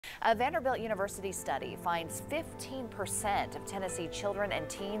A Vanderbilt University study finds 15% of Tennessee children and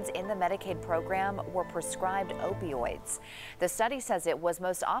teens in the Medicaid program were prescribed opioids. The study says it was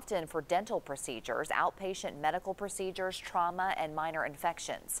most often for dental procedures, outpatient medical procedures, trauma, and minor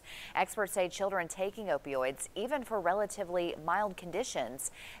infections. Experts say children taking opioids, even for relatively mild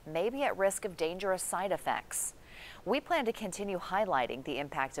conditions, may be at risk of dangerous side effects. We plan to continue highlighting the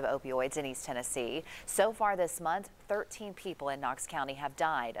impact of opioids in East Tennessee. So far this month, 13 people in Knox County have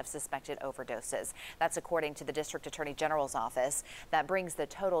died of suspected overdoses. That's according to the District Attorney General's office. That brings the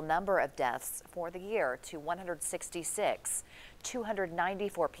total number of deaths for the year to 166.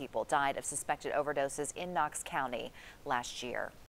 294 people died of suspected overdoses in Knox County last year.